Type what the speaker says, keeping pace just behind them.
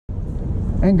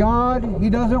And God, He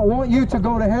doesn't want you to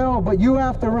go to hell, but you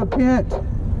have to repent.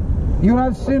 You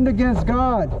have sinned against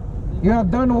God. You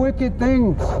have done wicked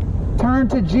things. Turn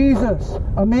to Jesus.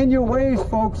 Amend your ways,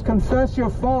 folks. Confess your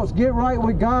faults. Get right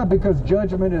with God, because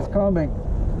judgment is coming.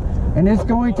 And it's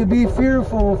going to be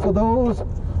fearful for those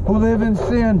who live in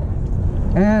sin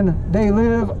and they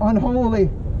live unholy.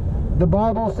 The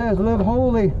Bible says live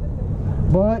holy,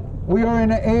 but we are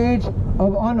in an age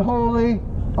of unholy,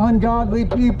 ungodly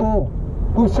people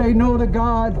who say no to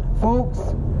God. Folks,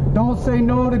 don't say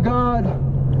no to God.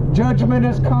 Judgment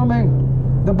is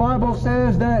coming. The Bible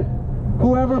says that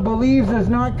whoever believes is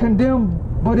not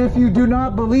condemned, but if you do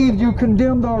not believe, you're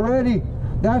condemned already.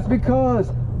 That's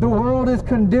because the world is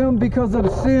condemned because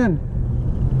of sin.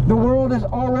 The world is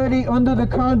already under the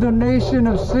condemnation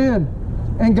of sin.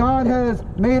 And God has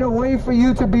made a way for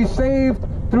you to be saved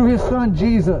through His Son,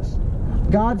 Jesus.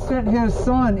 God sent His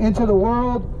Son into the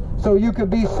world so you could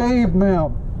be saved,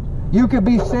 ma'am. You could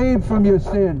be saved from your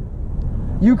sin.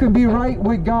 You can be right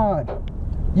with God.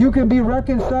 You can be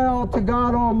reconciled to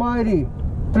God Almighty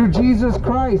through Jesus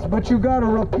Christ, but you got to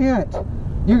repent.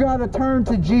 You got to turn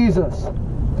to Jesus.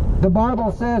 The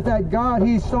Bible says that God,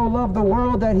 He so loved the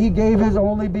world that He gave His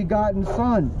only begotten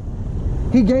Son.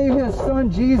 He gave His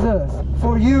Son Jesus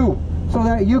for you so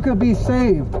that you could be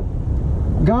saved.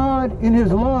 God, in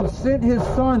His love, sent His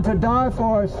Son to die for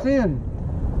our sin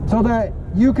so that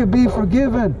you could be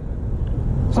forgiven,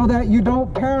 so that you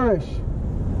don't perish.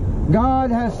 God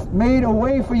has made a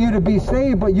way for you to be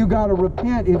saved, but you got to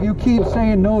repent. If you keep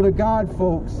saying no to God,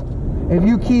 folks, if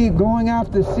you keep going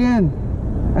after sin,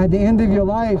 at the end of your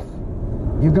life,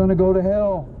 you're going to go to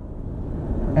hell.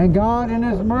 And God, in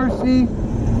His mercy,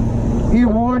 He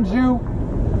warns you.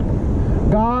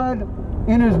 God,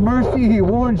 in His mercy, He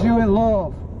warns you in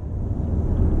love.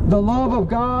 The love of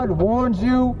God warns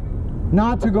you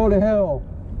not to go to hell.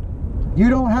 You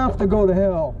don't have to go to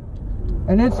hell.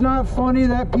 And it's not funny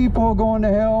that people are going to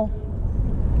hell.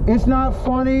 It's not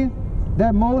funny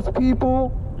that most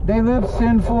people, they live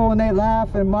sinful and they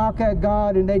laugh and mock at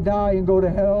God and they die and go to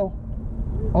hell.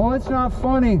 Oh, it's not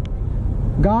funny.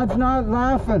 God's not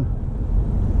laughing.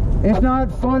 It's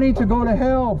not funny to go to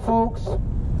hell, folks.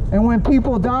 And when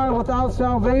people die without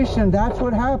salvation, that's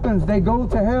what happens. They go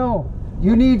to hell.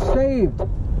 You need saved.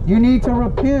 You need to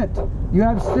repent. You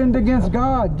have sinned against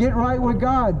God. Get right with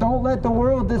God. Don't let the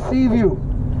world deceive you.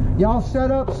 Y'all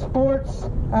set up sports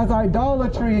as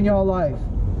idolatry in your life.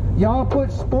 Y'all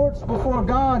put sports before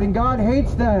God, and God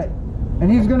hates that.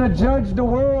 And He's going to judge the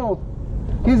world.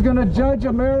 He's going to judge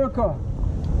America.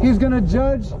 He's going to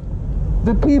judge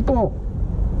the people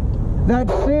that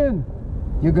sin.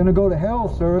 You're going to go to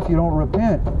hell, sir, if you don't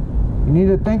repent. You need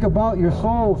to think about your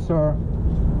soul, sir.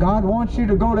 God wants you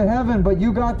to go to heaven, but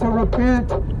you got to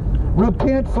repent.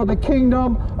 Repent, for the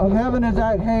kingdom of heaven is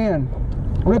at hand.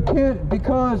 Repent,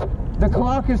 because the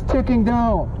clock is ticking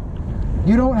down.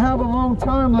 You don't have a long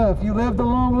time left. You lived a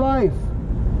long life.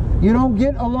 You don't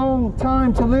get a long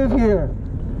time to live here.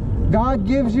 God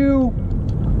gives you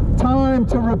time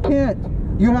to repent.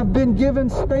 You have been given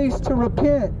space to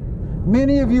repent.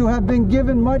 Many of you have been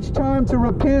given much time to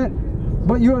repent,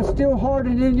 but you are still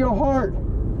hardened in your heart.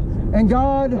 And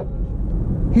God,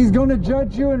 He's going to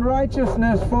judge you in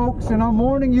righteousness, folks. And I'm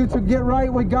warning you to get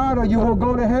right with God, or you will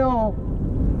go to hell.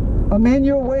 Amend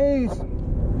your ways.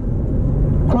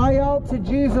 Cry out to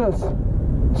Jesus.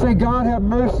 Say, God, have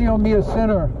mercy on me, a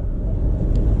sinner.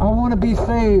 I want to be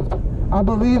saved. I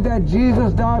believe that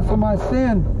Jesus died for my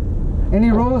sin, and He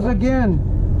rose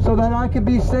again so that I could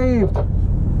be saved.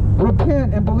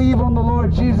 Repent and believe on the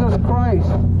Lord Jesus Christ.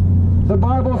 The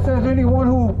Bible says anyone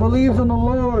who believes in the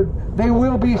Lord, they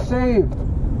will be saved.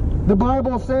 The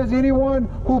Bible says anyone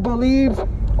who believes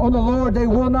on the Lord, they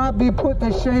will not be put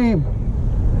to shame.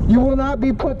 You will not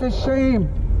be put to shame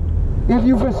if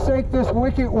you forsake this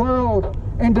wicked world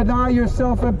and deny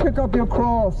yourself and pick up your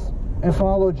cross and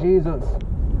follow Jesus.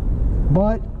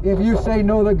 But if you say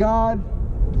no to God,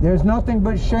 there's nothing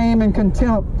but shame and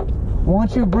contempt.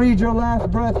 Once you breathe your last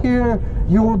breath here,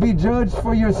 you will be judged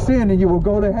for your sin and you will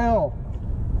go to hell.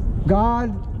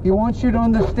 God, He wants you to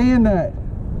understand that.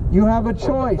 You have a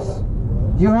choice.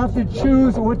 You have to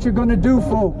choose what you're going to do,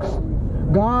 folks.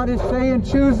 God is saying,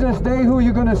 choose this day who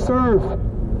you're going to serve.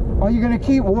 Are you going to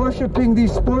keep worshiping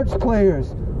these sports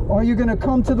players? Or are you going to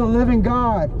come to the living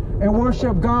God and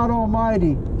worship God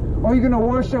Almighty? Or are you going to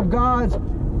worship God's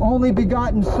only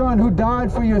begotten Son who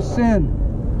died for your sin?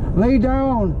 Lay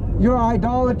down your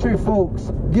idolatry,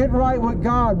 folks. Get right with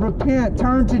God. Repent.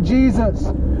 Turn to Jesus.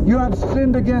 You have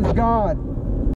sinned against God.